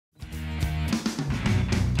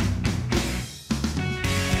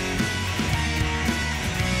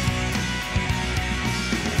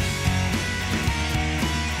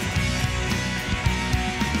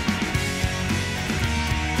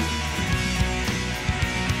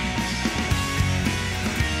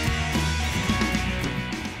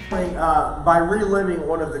by reliving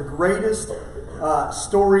one of the greatest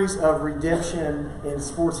stories of redemption in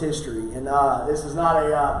sports history. And this is not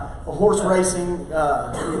a horse racing,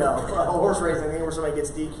 a horse racing thing where somebody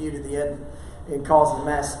gets DQ'd at the end and causes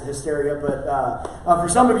mass hysteria. But for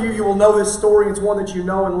some of you, you will know this story. It's one that you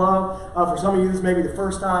know and love. For some of you, this may be the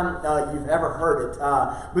first time you've ever heard it.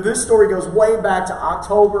 But this story goes way back to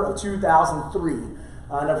October of 2003.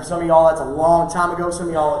 I know for some of y'all, that's a long time ago. Some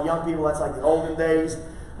of y'all young people, that's like the olden days.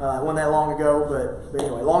 It wasn't that long ago, but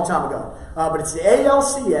anyway, a long time ago. But it's the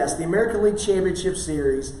ALCS, the American League Championship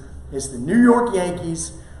Series. It's the New York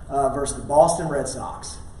Yankees versus the Boston Red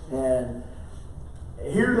Sox. And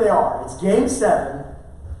here they are. It's Game 7.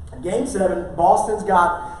 Game 7, Boston's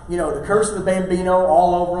got, the curse of the Bambino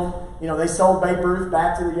all over them. They sold Babe Ruth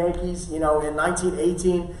back to the Yankees, in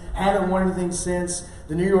 1918. Haven't won anything since.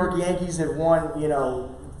 The New York Yankees have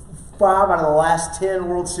won, 5 out of the last 10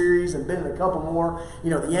 World Series and been in a couple more.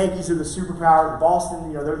 The Yankees are the superpower.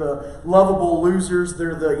 Boston, they're the lovable losers.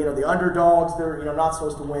 They're the underdogs. They're, not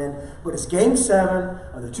supposed to win. But it's Game 7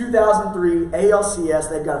 of the 2003 ALCS.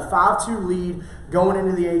 They've got a 5-2 lead going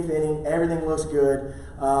into the 8th inning. Everything looks good.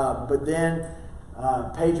 But then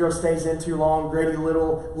Pedro stays in too long. Grady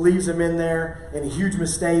Little leaves him in there in a huge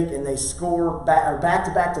mistake, and they score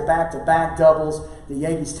back-to-back doubles. The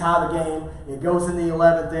Yankees tie the game. It goes in the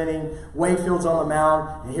 11th inning. Wayfield's on the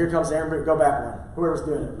mound, and here comes Aaron Boone. Go back one. Whoever's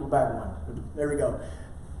doing it, go back one. There we go.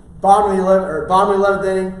 Bottom of the 11th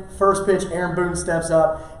inning, first pitch, Aaron Boone steps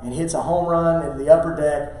up and hits a home run into the upper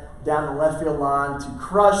deck down the left field line to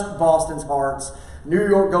crush Boston's hearts. New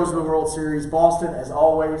York goes to the World Series. Boston, as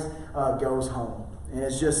always, goes home. And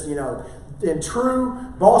it's just, in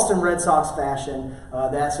true Boston Red Sox fashion,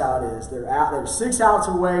 that's how it is. They're 6 outs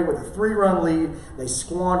away with a 3-run lead. They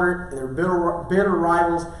squander it. Their bitter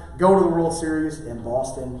rivals go to the World Series, and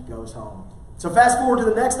Boston goes home. So fast forward to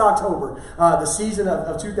the next October, the season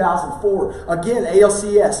of 2004. Again,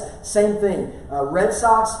 ALCS, same thing. Red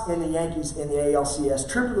Sox and the Yankees in the ALCS.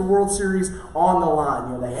 Trip to the World Series on the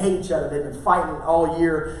line. They hate each other. They've been fighting all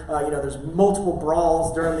year. There's multiple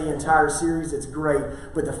brawls during the entire series. It's great.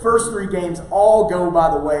 But the first 3 games all go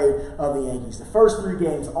by the way of the Yankees. The first 3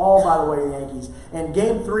 games all by the way of the Yankees. And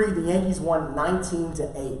Game 3, the Yankees won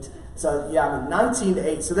 19-8. So,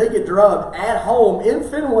 19-8. So they get drubbed at home in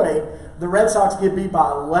Fenway. The Red Sox get beat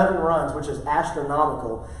by 11 runs, which is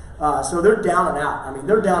astronomical. So they're down and out.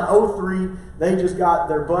 They're down 0-3. They just got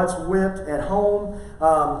their butts whipped at home.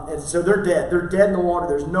 And so they're dead. They're dead in the water.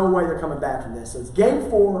 There's no way they're coming back from this. So it's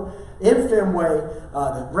Game 4 in Fenway.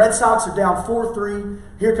 The Red Sox are down 4-3.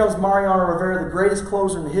 Here comes Mariano Rivera, the greatest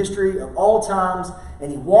closer in the history of all times.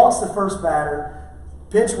 And he walks the first batter.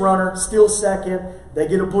 Pinch runner, steals second. They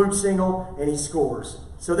get a bloop single, and he scores.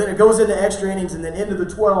 So then it goes into extra innings, and then into the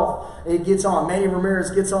 12th, it gets on. Manny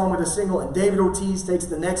Ramirez gets on with a single, and David Ortiz takes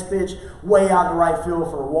the next pitch way out to right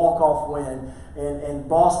field for a walk-off win. And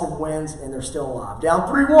Boston wins, and they're still alive. Down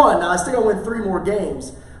 3-1. Now, they're still going to win 3 more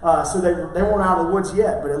games. So they weren't out of the woods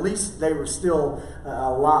yet, but at least they were still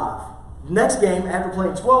alive. Next game, after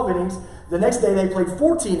playing 12 innings, the next day they played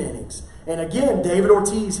 14 innings. And again, David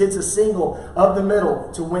Ortiz hits a single up the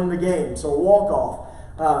middle to win the game. So a walk-off.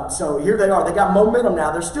 So here they are. They got momentum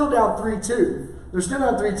now. They're still down 3-2. They're still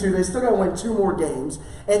down 3-2. They still got to win 2 more games.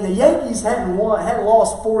 And the Yankees hadn't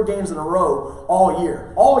lost 4 games in a row all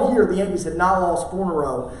year. All year, the Yankees had not lost 4 in a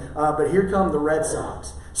row. But here come the Red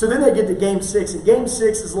Sox. So then they get to Game 6. And Game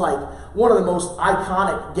 6 is like one of the most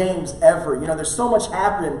iconic games ever. There's so much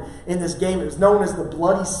happened in this game. It was known as the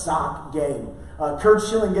Bloody Sock game. Curt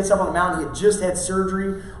Schilling gets up on the mound. He had just had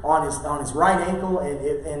surgery on his right ankle,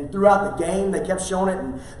 and throughout the game they kept showing it,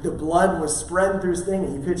 and the blood was spreading through his thing.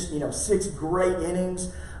 And he pitched 6 great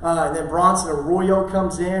innings. And then Bronson Arroyo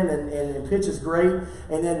comes in and pitches great.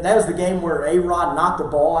 And then that was the game where A-Rod knocked the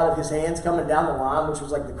ball out of his hands coming down the line, which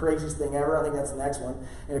was like the craziest thing ever. I think that's the next one.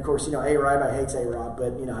 And of course, everybody hates A-Rod,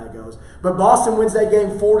 but you know how it goes. But Boston wins that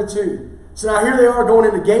game 4-2. So now here they are going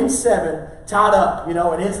into Game 7, tied up,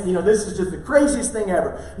 and it's, this is just the craziest thing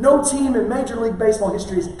ever. No team in Major League Baseball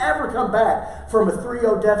history has ever come back from a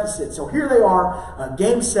 3-0 deficit. So here they are,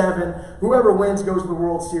 Game 7. Whoever wins goes to the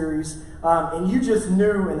World Series. And you just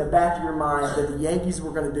knew in the back of your mind that the Yankees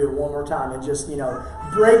were going to do it one more time and just,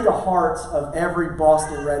 break the hearts of every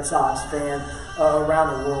Boston Red Sox fan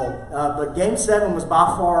around the world. But Game 7 was by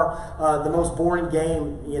far the most boring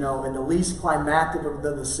game, and the least climactic of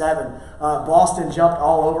the 7. Boston jumped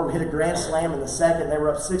all over them, hit a grand slam in the second. They were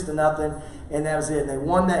up 6-0, and that was it. And they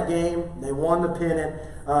won that game. They won the pennant,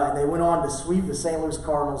 and they went on to sweep the St. Louis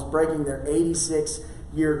Cardinals, breaking their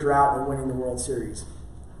 86-year drought and winning the World Series.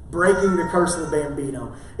 breaking the curse of the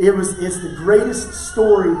Bambino. It's the greatest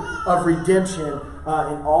story of redemption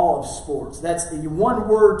in all of sports. That's the one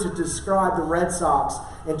word to describe the Red Sox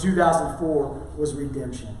in 2004 was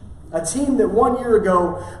redemption. A team that 1 year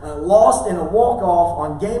ago lost in a walk-off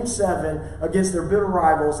on Game 7 against their bitter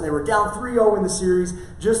rivals. They were down 3-0 in the series,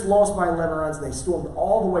 just lost by 11 runs, and they stormed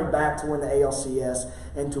all the way back to win the ALCS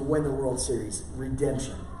and to win the World Series.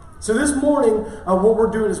 Redemption. So this morning, what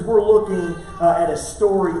we're doing is we're looking at a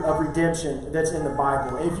story of redemption that's in the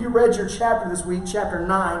Bible. And if you read your chapter this week, chapter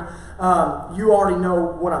 9, you already know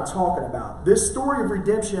what I'm talking about. This story of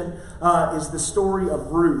redemption is the story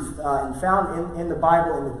of Ruth, and found in the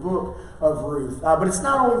Bible in the book of Ruth. But it's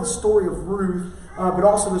not only the story of Ruth, but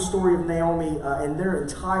also the story of Naomi and their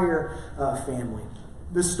entire family.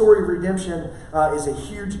 The story of redemption is a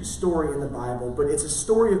huge story in the Bible, but it's a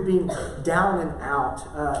story of being down and out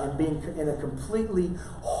and being in a completely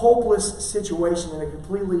hopeless situation, in a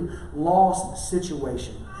completely lost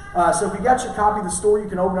situation. So if you got your copy of the story, you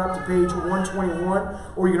can open up to page 121,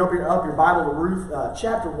 or you can open up your Bible to Ruth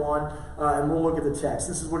chapter 1, and we'll look at the text.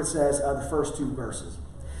 This is what it says, the first 2 verses.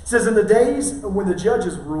 It says, "In the days when the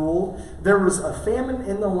judges ruled, there was a famine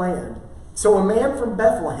in the land. So a man from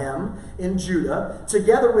Bethlehem in Judah,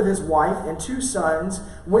 together with his wife and 2 sons,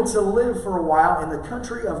 went to live for a while in the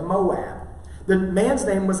country of Moab. The man's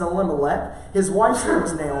name was Elimelech, his wife's name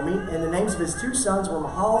was Naomi, and the names of his 2 sons were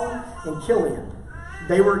Mahlon and Chilion.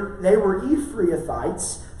 They were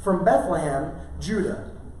Ephraithites from Bethlehem, Judah,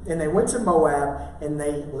 and they went to Moab, and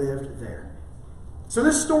they lived there." So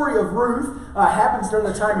this story of Ruth happens during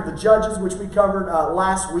the time of the Judges, which we covered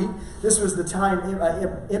last week. This was the time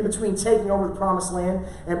in between taking over the Promised Land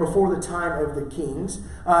and before the time of the Kings.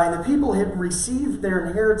 And the people had received their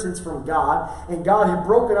inheritance from God, and God had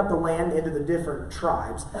broken up the land into the different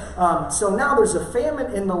tribes. So now there's a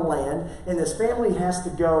famine in the land, and this family has to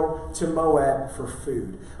go to Moab for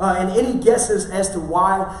food. And any guesses as to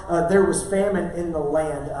why there was famine in the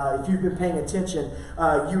land, if you've been paying attention,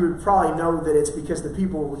 you would probably know that it's because the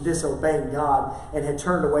people were disobeying God and had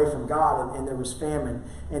turned away from God, and there was famine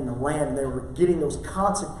in the land. They were getting those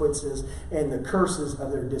consequences and the curses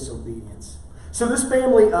of their disobedience. So this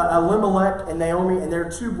family, Elimelech and Naomi and their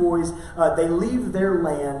 2 boys, they leave their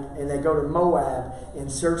land and they go to Moab in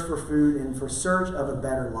search for food and for search of a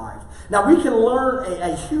better life. Now we can learn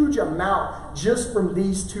a huge amount just from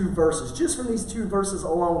these 2 verses. Just from these 2 verses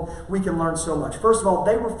alone, we can learn so much. First of all,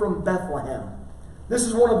 they were from Bethlehem. This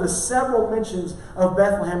is one of the several mentions of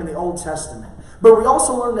Bethlehem in the Old Testament. But we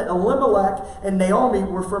also learned that Elimelech and Naomi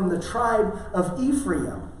were from the tribe of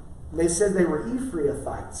Ephraim. They said they were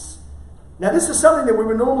Ephraithites. Now, this is something that we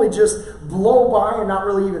would normally just blow by and not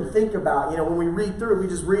really even think about. You know, when we read through it, we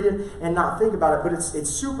just read it and not think about it. But it's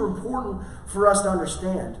super important for us to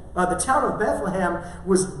understand. The town of Bethlehem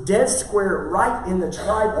was dead square right in the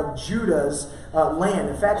tribe of Judah's land.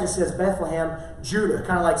 In fact, it says Bethlehem, Judah,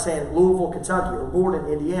 kind of like saying Louisville, Kentucky, or Gordon,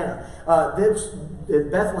 Indiana.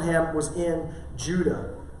 Bethlehem was in Judah.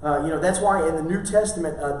 That's why in the New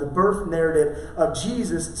Testament, the birth narrative of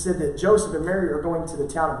Jesus said that Joseph and Mary are going to the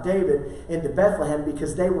town of David into Bethlehem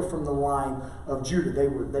because they were from the line of Judah. They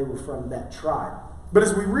were from that tribe. But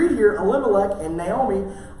as we read here, Elimelech and Naomi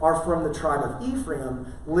are from the tribe of Ephraim,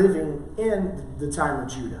 living in the time of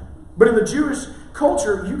Judah. But in the Jewish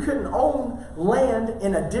culture, you couldn't own land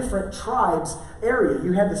in a different tribe's area.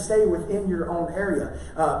 You had to stay within your own area.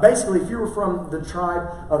 Basically, if you were from the tribe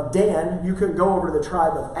of Dan, you couldn't go over to the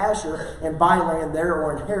tribe of Asher and buy land there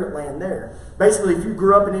or inherit land there. Basically, if you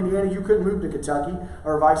grew up in Indiana, you couldn't move to Kentucky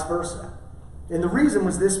or vice versa. And the reason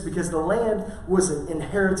was this, because the land was an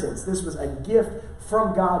inheritance. This was a gift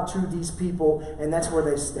from God to these people, and that's where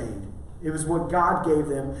they stayed. It was what God gave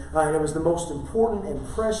them, and it was the most important and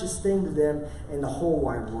precious thing to them in the whole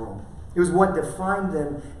wide world. It was what defined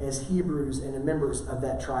them as Hebrews and members of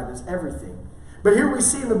that tribe, as everything. But here we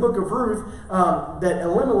see in the book of Ruth that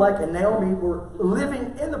Elimelech and Naomi were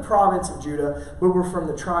living in the province of Judah, but were from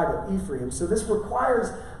the tribe of Ephraim. So this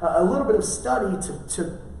requires a little bit of study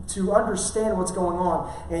to understand what's going on,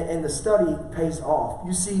 and the study pays off.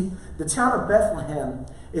 You see, the town of Bethlehem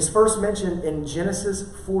is first mentioned in Genesis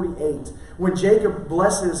 48, when Jacob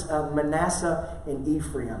blesses Manasseh and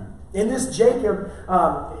Ephraim. In this, Jacob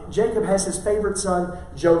has his favorite son,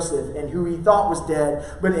 Joseph, and who he thought was dead,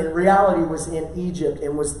 but in reality was in Egypt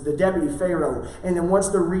and was the deputy Pharaoh. And then once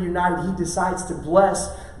they're reunited, he decides to bless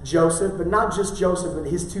Joseph, but not just Joseph, but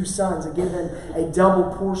his 2 sons, and give them a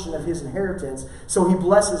double portion of his inheritance. So he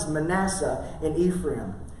blesses Manasseh and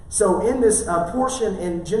Ephraim. So in this portion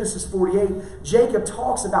in Genesis 48, Jacob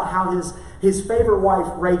talks about how his favorite wife,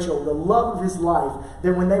 Rachel, the love of his life,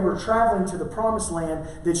 that when they were traveling to the promised land,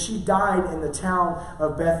 that she died in the town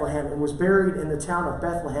of Bethlehem and was buried in the town of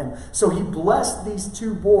Bethlehem. So he blessed these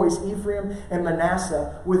two boys, Ephraim and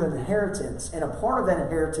Manasseh, with an inheritance. And a part of that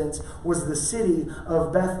inheritance was the city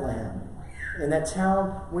of Bethlehem. And that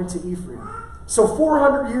town went to Ephraim. So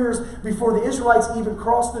 400 years before the Israelites even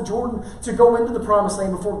crossed the Jordan to go into the promised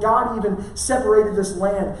land, before God even separated this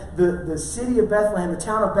land, the city of Bethlehem, the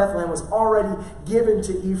town of Bethlehem, was already given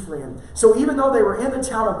to Ephraim. So even though they were in the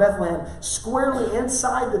town of Bethlehem, squarely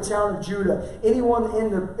inside the town of Judah, anyone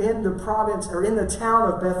in the province or in the town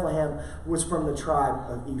of Bethlehem was from the tribe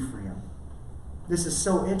of Ephraim. This is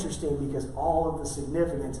so interesting because all of the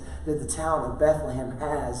significance that the town of Bethlehem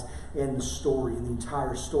has in the story, in the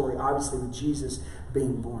entire story, obviously with Jesus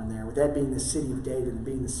being born there, with that being the city of David and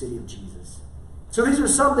being the city of Jesus. So these are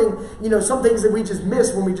some things that we just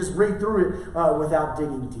miss when we just read through it without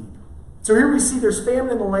digging deep. So here we see there's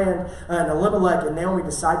famine in the land, and Elimelech and Naomi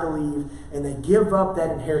decide to leave, and they give up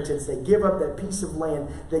that inheritance. They give up that piece of land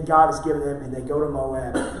that God has given them, and they go to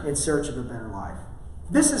Moab in search of a better life.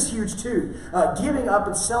 This is huge too. Giving up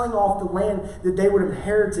and selling off the land that they would have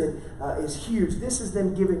inherited is huge. This is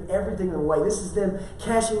them giving everything away. This is them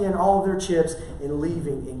cashing in all of their chips and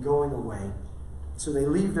leaving and going away. So they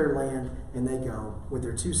leave their land and they go with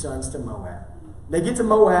their two sons to Moab. They get to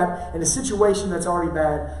Moab, and the situation that's already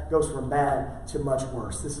bad goes from bad to much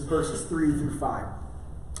worse. This is verses 3 through 5.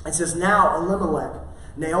 It says, "Now Elimelech,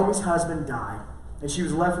 Naomi's husband, died, and she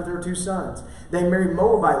was left with her two sons. They married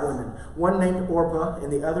Moabite women, one named Orpah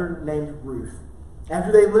and the other named Ruth.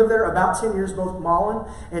 After they lived there about 10 years, both Mahlon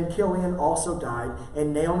and Chilion also died,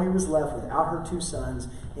 and Naomi was left without her two sons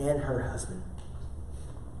and her husband."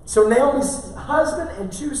 So Naomi's husband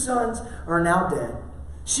and two sons are now dead.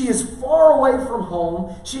 She is far away from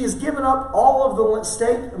home. She has given up all of the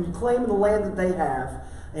stake and claim of the land that they have,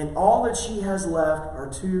 and all that she has left are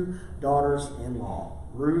two daughters-in-law,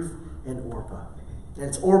 Ruth and Orpah. And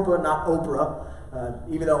it's Orpah, not Oprah.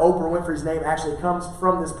 Even though Oprah Winfrey's name actually comes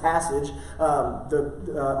from this passage,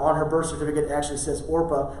 on her birth certificate it actually says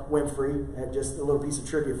Orpah Winfrey. Just a little piece of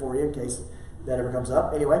trivia for you in case that ever comes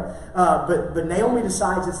up. Anyway, but Naomi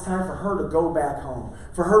decides it's time for her to go back home.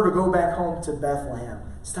 For her to go back home to Bethlehem.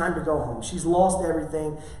 It's time to go home. She's lost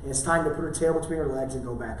everything, and it's time to put her tail between her legs and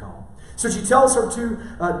go back home. So she tells her two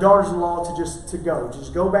daughters-in-law to go.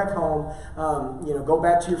 Just go back home. Go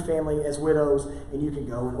back to your family as widows, and you can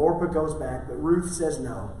go. And Orpah goes back, but Ruth says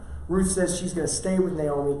no. Ruth says she's going to stay with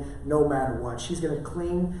Naomi no matter what. She's going to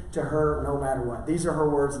cling to her no matter what. These are her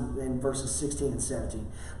words in verses 16 and 17.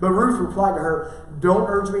 But Ruth replied to her, "Don't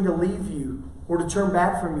urge me to leave you or to turn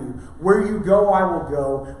back from you. Where you go, I will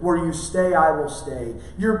go. Where you stay, I will stay.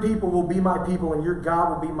 Your people will be my people, and your God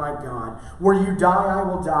will be my God. Where you die, I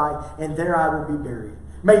will die, and there I will be buried.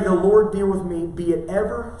 May the Lord deal with me, be it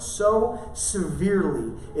ever so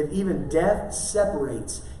severely, if even death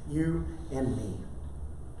separates you and me."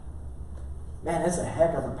 Man, that's a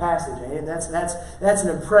heck of a passage, and that's an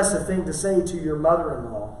impressive thing to say to your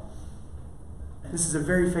mother-in-law. This is a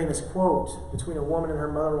very famous quote between a woman and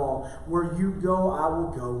her mother-in-law. "Where you go, I will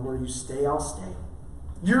go. Where you stay, I'll stay.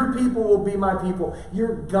 Your people will be my people.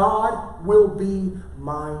 Your God will be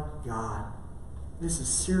my God." This is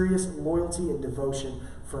serious loyalty and devotion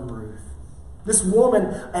from Ruth. This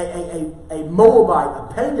woman, a Moabite,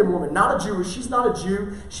 a pagan woman, not a Jewish. She's not a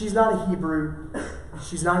Jew. She's not a Hebrew.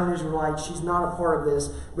 She's not an Israelite. She's not a part of this.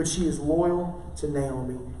 But she is loyal to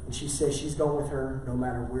Naomi. And she says she's going with her no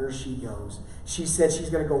matter where she goes. She said she's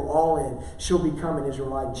going to go all in. She'll become an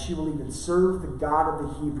Israelite. And she will even serve the God of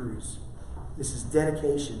the Hebrews. This is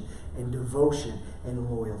dedication and devotion and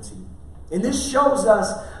loyalty. And this shows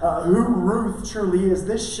us who Ruth truly is.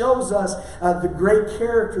 This shows us the great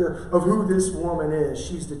character of who this woman is.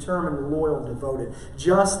 She's determined, loyal, devoted.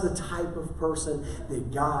 Just the type of person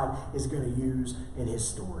that God is going to use in his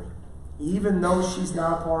story. Even though she's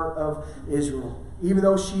not a part of Israel. Even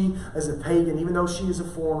though she is a pagan. Even though she is a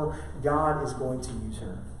foreigner. God is going to use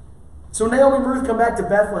her. So Naomi and Ruth come back to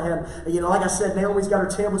Bethlehem. Like I said, Naomi's got her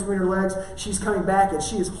tail between her legs. She's coming back, and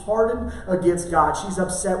she is hardened against God. She's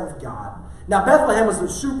upset with God. Now, Bethlehem was a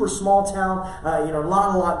super small town. A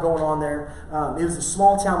lot going on there. It was a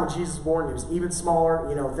small town when Jesus was born. It was even smaller,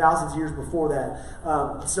 thousands of years before that.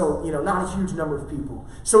 Not a huge number of people.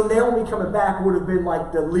 So Naomi coming back would have been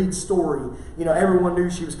like the lead story. Everyone knew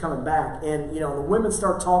she was coming back. And, the women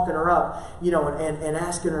start talking her up, and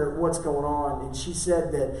asking her what's going on. And she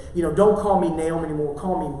said that, don't call me Naomi anymore.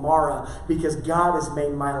 Call me Mara, because God has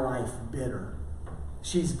made my life bitter.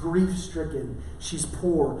 She's grief-stricken. She's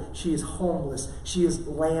poor. She is homeless. She is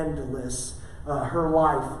landless. her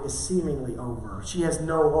life is seemingly over. She has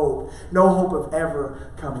no hope of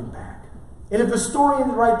ever coming back. And if the story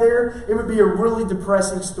ended right there, it would be a really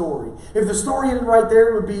depressing story. If the story ended right there,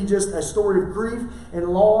 it would be just a story of grief and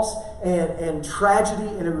loss and tragedy,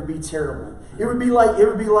 and it would be terrible. It would be like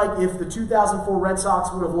if the 2004 Red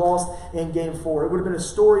Sox would have lost in Game 4. It would have been a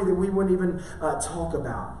story that we wouldn't even talk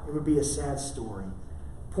about. It would be a sad story.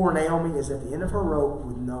 Poor Naomi is at the end of her rope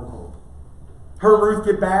with no hope. Her and Ruth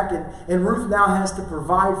get back, and Ruth now has to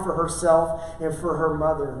provide for herself and for her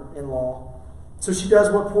mother-in-law. So she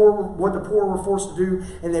does what the poor were forced to do,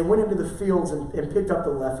 and they went into the fields and picked up the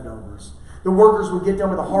leftovers. The workers would get done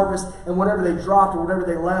with the harvest, and whatever they dropped or whatever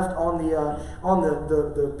they left on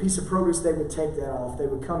the piece of produce, they would take that off. They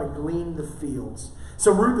would come and glean the fields.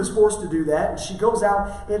 So Ruth is forced to do that, and she goes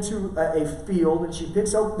out into a field, and she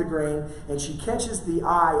picks up the grain, and she catches the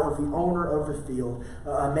eye of the owner of the field,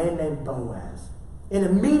 a man named Boaz. And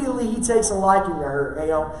immediately he takes a liking to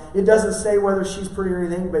her. It doesn't say whether she's pretty or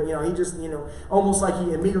anything, but he just, almost like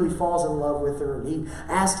he immediately falls in love with her. And he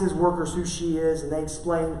asks his workers who she is, and they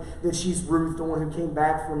explain that she's Ruth, the one who came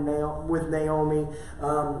back with Naomi.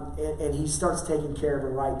 And he starts taking care of her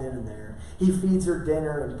right then and there. He feeds her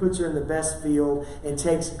dinner and puts her in the best field and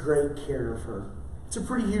takes great care of her. It's a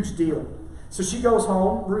pretty huge deal. So she goes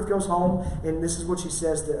home. Ruth goes home, and this is what she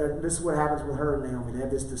says. This is what happens with her and Naomi. They have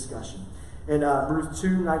this discussion. In Ruth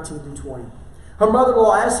 2:19-20. Her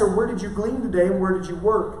mother-in-law asked her, "Where did you glean today, and where did you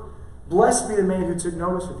work? Blessed be the man who took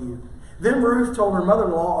notice of you." Then Ruth told her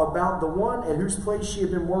mother-in-law about the one at whose place she had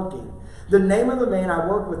been working. "The name of the man I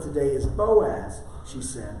work with today is Boaz," she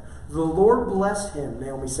said. "The Lord bless him,"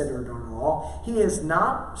 Naomi said to her daughter-in-law. "He has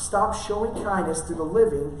not stopped showing kindness to the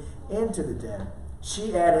living and to the dead."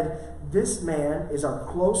 She added, "This man is our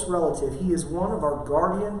close relative. He is one of our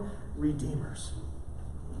guardian redeemers."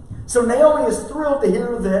 So Naomi is thrilled to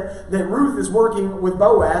hear that Ruth is working with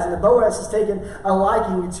Boaz, and that Boaz has taken a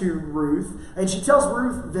liking to Ruth. And she tells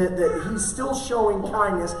Ruth that he's still showing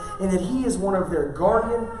kindness and that he is one of their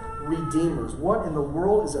guardian redeemers. What in the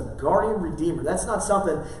world is a guardian redeemer? That's not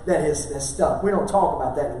something that has stuck. We don't talk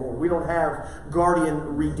about that anymore. We don't have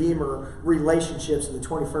guardian redeemer relationships in the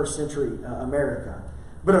 21st century America.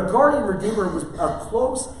 But a guardian redeemer was a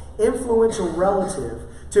close, influential relative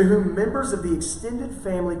to whom members of the extended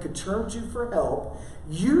family could turn to for help,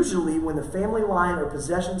 usually when the family line or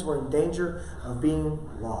possessions were in danger of being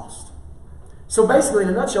lost. So basically, in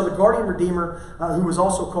a nutshell, the guardian redeemer, who was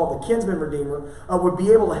also called the kinsman redeemer, would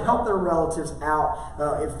be able to help their relatives out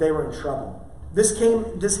if they were in trouble.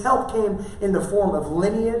 This help came in the form of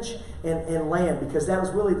lineage and land, because that was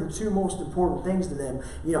really the two most important things to them.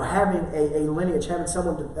 Having a lineage, having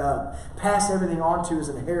someone to pass everything on to as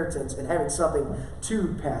an inheritance, and having something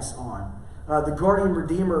to pass on. The guardian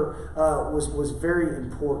redeemer was very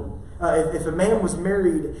important. If a man was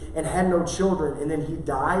married and had no children and then he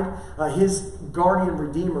died, his guardian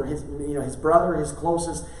redeemer, his brother, his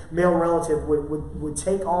closest male relative, would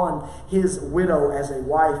take on his widow as a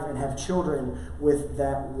wife and have children with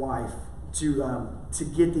that wife to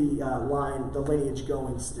get the lineage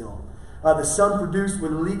going still. The son produced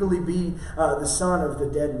would legally be the son of the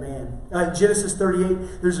dead man. In Genesis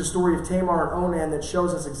 38, there's a story of Tamar and Onan that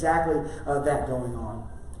shows us exactly that going on.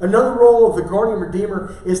 Another role of the guardian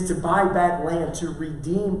redeemer is to buy back land, to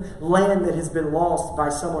redeem land that has been lost by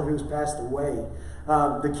someone who's passed away.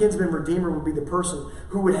 The kinsman redeemer would be the person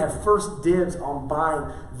who would have first dibs on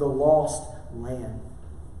buying the lost land.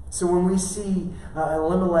 So when we see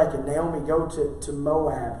Elimelech and Naomi go to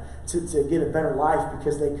Moab to get a better life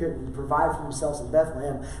because they couldn't provide for themselves in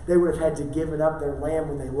Bethlehem, they would have had to give up their land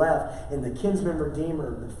when they left. And the kinsman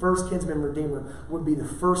redeemer, the first kinsman redeemer, would be the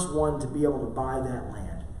first one to be able to buy that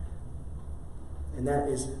land. And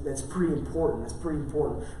that's pretty important. That's pretty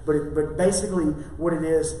important. But basically what it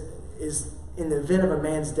is in the event of a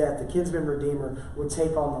man's death, the kinsman redeemer would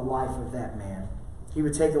take on the life of that man. He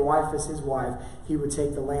would take the wife as his wife. He would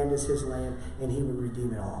take the land as his land, and he would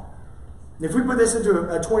redeem it all. And if we put this into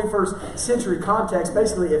a 21st century context,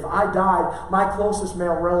 basically if I died, my closest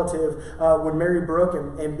male relative would marry Brooke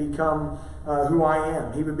and become who I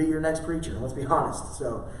am. He would be your next preacher, let's be honest.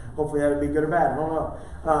 So hopefully that would be good or bad. I don't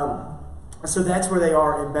know. So that's where they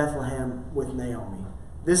are in Bethlehem with Naomi.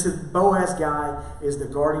 This is Boaz guy is the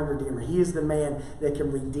guardian redeemer. He is the man that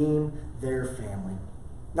can redeem their family.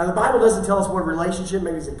 Now, the Bible doesn't tell us what relationship.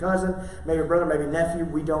 Maybe he's a cousin, maybe a brother, maybe a nephew.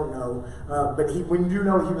 We don't know. But we do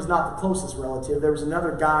know he was not the closest relative. There was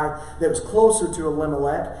another guy that was closer to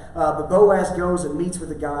Elimelech. But Boaz goes and meets with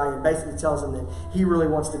the guy and basically tells him that he really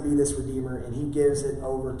wants to be this redeemer, and he gives it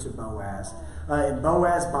over to Boaz. And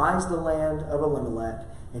Boaz buys the land of Elimelech,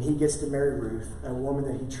 and he gets to marry Ruth, a woman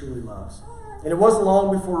that he truly loves. And it wasn't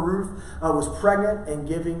long before Ruth was pregnant and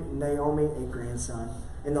giving Naomi a grandson.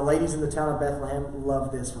 And the ladies in the town of Bethlehem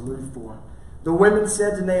loved this from Ruth 4. The women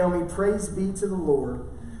said to Naomi, "Praise be to the Lord,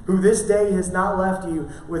 who this day has not left you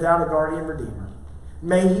without a guardian redeemer.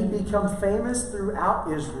 May he become famous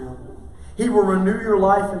throughout Israel. He will renew your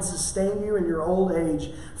life and sustain you in your old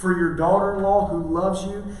age. For your daughter-in-law who loves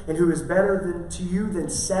you and who is better to you than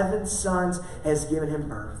 7 sons has given him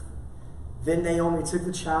birth." Then Naomi took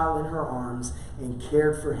the child in her arms and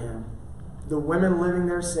cared for him. The women living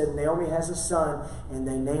there said, "Naomi has a son," and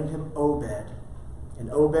they named him Obed. And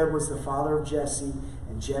Obed was the father of Jesse,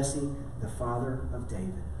 and Jesse the father of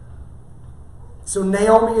David. So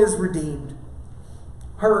Naomi is redeemed.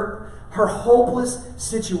 Her hopeless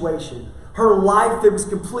situation, her life that was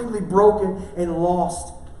completely broken and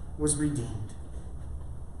lost, was redeemed.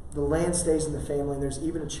 The land stays in the family, and there's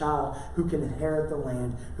even a child who can inherit the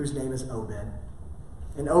land, whose name is Obed.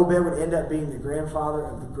 And Obed would end up being the grandfather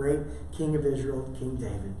of the great king of Israel, King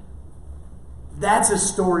David. That's a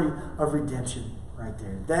story of redemption right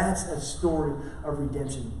there. That's a story of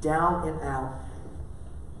redemption. Down and out,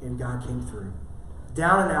 and God came through.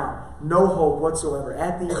 Down and out, no hope whatsoever.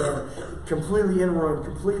 At the end, completely in ruin,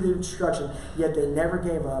 completely in destruction, yet they never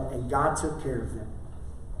gave up, and God took care of them.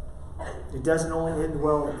 It doesn't only end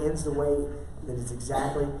well, it ends the way that it's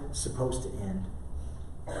exactly supposed to end.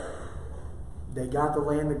 They got the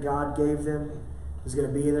land that God gave them. It was going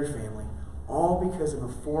to be in their family. All because of a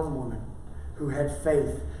foreign woman who had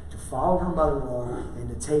faith to follow her mother-in-law and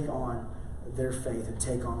to take on their faith and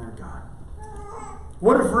take on their God.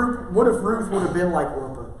 What if Ruth would have been like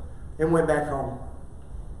Orpah and went back home?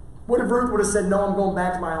 What if Ruth would have said, "No, I'm going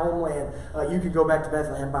back to my homeland. You can go back to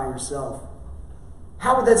Bethlehem by yourself"?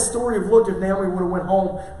 How would that story have looked if Naomi would have went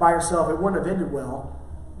home by herself? It wouldn't have ended well.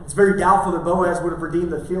 It's very doubtful that Boaz would have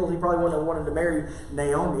redeemed the field. He probably wouldn't have wanted to marry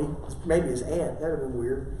Naomi, maybe his aunt. That would have been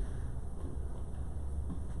weird.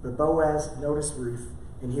 But Boaz noticed Ruth,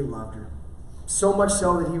 and he loved her. So much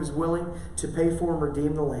so that he was willing to pay for and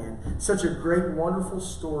redeem the land. Such a great, wonderful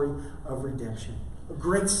story of redemption. A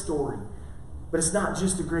great story. But it's not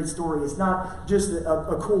just a great story. It's not just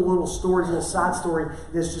a cool little story, little side story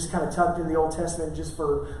that's just kind of tucked in the Old Testament just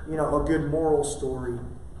for, a good moral story.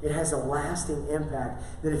 It has a lasting impact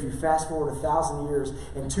that if you fast forward 1,000 years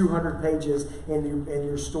and 200 pages in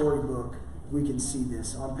your storybook, we can see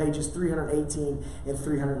this on pages 318 and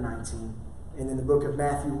 319. And in the book of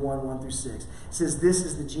Matthew 1:1-6. It says, "This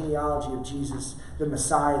is the genealogy of Jesus, the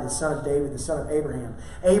Messiah, the son of David, the son of Abraham.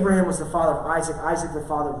 Abraham was the father of Isaac, Isaac the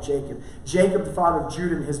father of Jacob, Jacob the father of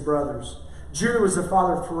Judah and his brothers. Judah was the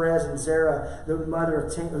father of Perez and Zerah,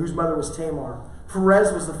 whose mother was Tamar.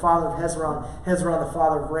 Perez was the father of Hezron, Hezron the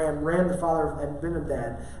father of Ram, Ram the father of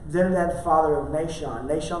Abinadab, Abinadab the father of Nahshon,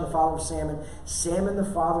 Nahshon the father of Salmon, Salmon the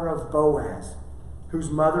father of Boaz,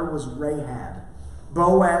 whose mother was Rahab.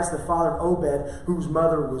 Boaz, the father of Obed, whose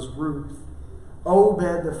mother was Ruth.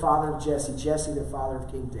 Obed, the father of Jesse. Jesse, the father of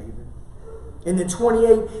King David. In the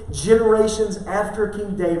 28 generations after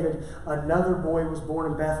King David, another boy was born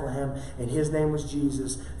in Bethlehem, and his name was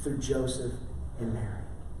Jesus, through Joseph and Mary."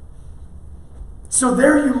 So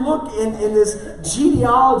there you look in this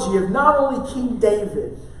genealogy of not only King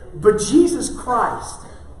David, but Jesus Christ,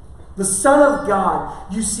 the Son of God.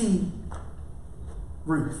 You see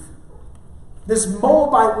Ruth. This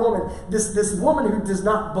Moabite woman, this woman who does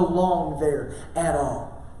not belong there at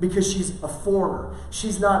all because she's a foreigner.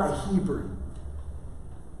 She's not a Hebrew.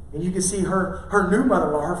 And you can see her new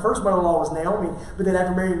mother-in-law. Her first mother-in-law was Naomi, but then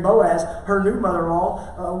after marrying Boaz, her new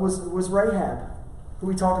mother-in-law was Rahab, who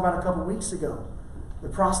we talked about a couple weeks ago. The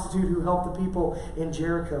prostitute who helped the people in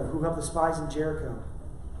Jericho, who helped the spies in Jericho.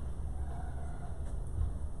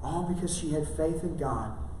 All because she had faith in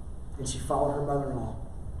God and she followed her mother-in-law.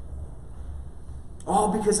 All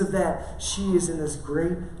because of that, she is in this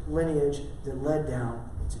great lineage that led down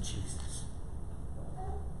to Jesus.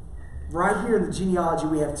 Right here in the genealogy,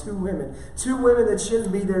 we have two women that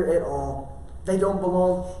shouldn't be there at all. They don't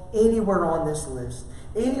belong anywhere on this list.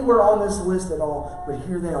 Anywhere on this list at all. But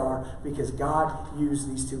here they are because God used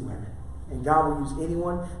these two women. And God will use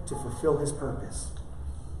anyone to fulfill His purpose.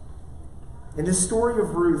 And this story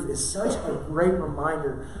of Ruth is such a great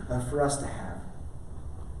reminder for us to have.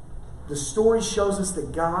 The story shows us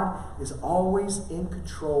that God is always in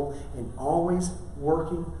control and always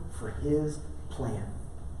working for His plan.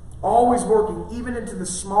 Always working, even into the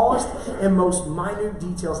smallest and most minute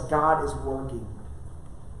details, God is working.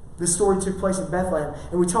 This story took place in Bethlehem.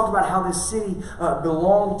 And we talked about how this city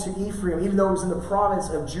belonged to Ephraim, even though it was in the province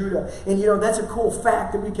of Judah. And that's a cool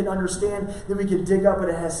fact that we can understand, that we can dig up, but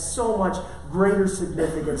it has so much greater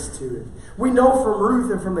significance to it. We know from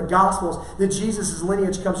Ruth and from the Gospels that Jesus'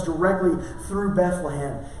 lineage comes directly through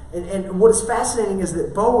Bethlehem. And what is fascinating is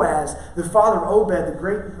that Boaz, the father of Obed,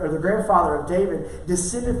 the grandfather of David,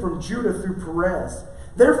 descended from Judah through Perez.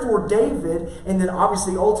 Therefore, David, and then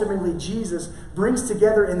obviously ultimately Jesus, brings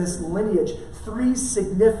together in this lineage three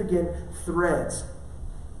significant threads.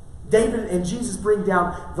 David and Jesus bring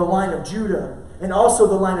down the line of Judah, and also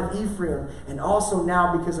the line of Ephraim, and also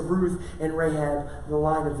now, because of Ruth and Rahab, the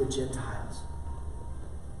line of the Gentiles.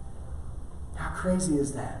 How crazy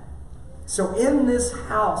is that? So in this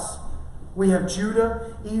house, we have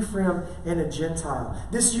Judah, Ephraim, and a Gentile.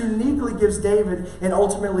 This uniquely gives David, and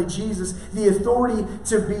ultimately Jesus, the authority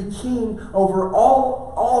to be king over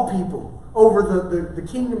all people, over the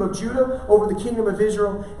kingdom of Judah, over the kingdom of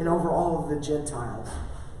Israel, and over all of the Gentiles.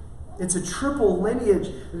 It's a triple lineage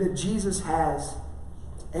that Jesus has.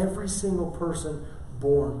 Every single person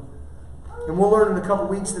born. And we'll learn in a couple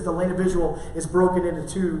weeks that the land of Israel is broken into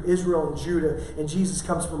two, Israel and Judah, and Jesus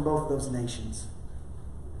comes from both of those nations.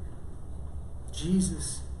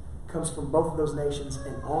 Jesus comes from both of those nations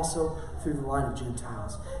and also through the line of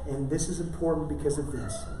Gentiles. And this is important because of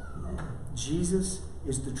this. Jesus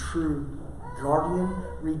is the true guardian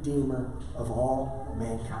redeemer of all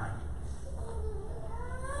mankind.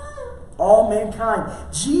 All mankind.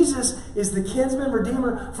 Jesus is the kinsman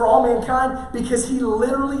redeemer for all mankind because he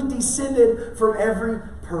literally descended from every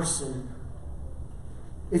person.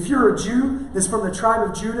 If you're a Jew that's from the tribe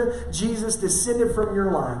of Judah, Jesus descended from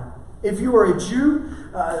your line. If you are a Jew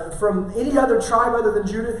from any other tribe other than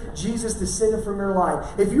Judah, Jesus descended from your line.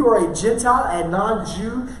 If you are a Gentile, a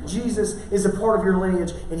non-Jew, Jesus is a part of your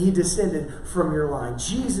lineage and he descended from your line.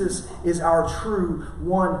 Jesus is our true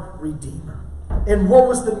one Redeemer. And what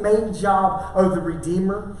was the main job of the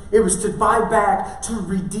Redeemer? It was to buy back, to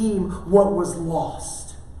redeem what was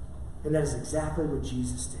lost. And that is exactly what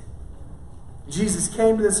Jesus did. Jesus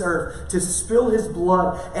came to this earth to spill his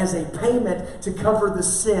blood as a payment to cover the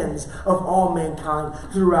sins of all mankind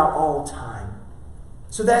throughout all time.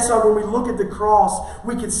 So that's why when we look at the cross,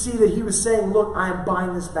 we can see that he was saying, look, I am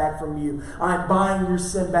buying this back from you. I am buying your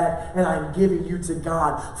sin back, and I am giving you to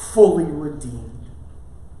God fully redeemed.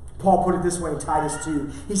 Paul put it this way in Titus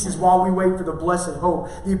 2. He says, while we wait for the blessed hope,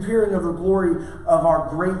 the appearing of the glory of our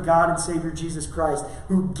great God and Savior Jesus Christ,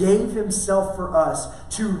 who gave himself for us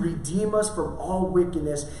to redeem us from all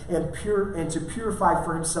wickedness and to purify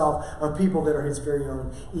for himself a people that are his very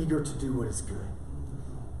own, eager to do what is good.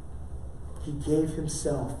 He gave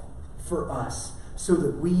himself for us so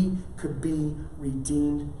that we could be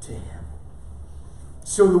redeemed to him.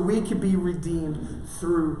 So that we could be redeemed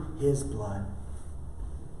through his blood.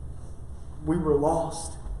 We were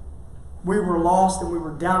lost. We were lost and we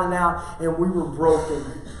were down and out and we were broken.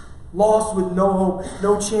 Lost with no hope,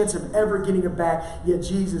 no chance of ever getting it back. Yet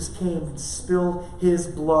Jesus came and spilled his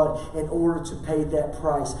blood in order to pay that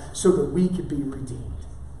price so that we could be redeemed.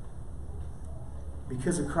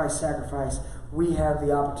 Because of Christ's sacrifice, we have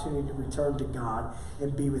the opportunity to return to God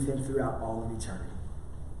and be with him throughout all of eternity.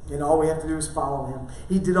 And all we have to do is follow him.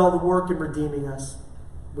 He did all the work in redeeming us.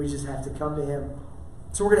 We just have to come to him.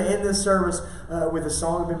 So we're going to end this service with a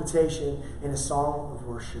song of invitation and a song of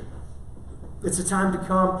worship. It's a time to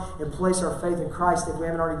come and place our faith in Christ if we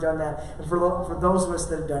haven't already done that. And for those of us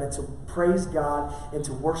that have done it, to praise God and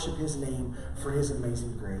to worship his name for his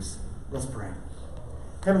amazing grace. Let's pray.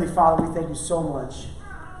 Heavenly Father, we thank you so much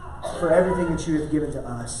for everything that you have given to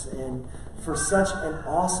us and for such an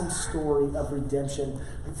awesome story of redemption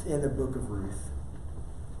in the book of Ruth.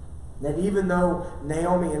 That even though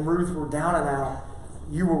Naomi and Ruth were down and out,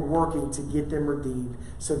 you were working to get them redeemed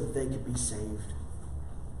so that they could be saved.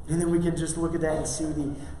 And then we can just look at that and see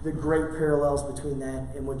the great parallels between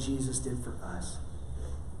that and what Jesus did for us.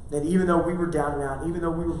 That even though we were down and out, even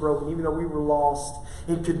though we were broken, even though we were lost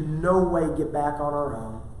and could no way get back on our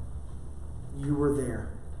own, you were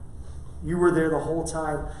there. You were there the whole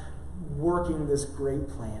time working this great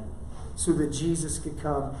plan so that Jesus could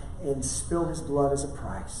come and spill his blood as a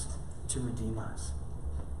price to redeem us.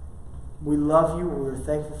 We love you, and we're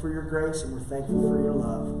thankful for your grace, and we're thankful for your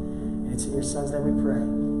love. And it's in your Son's name we pray.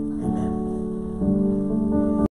 Amen.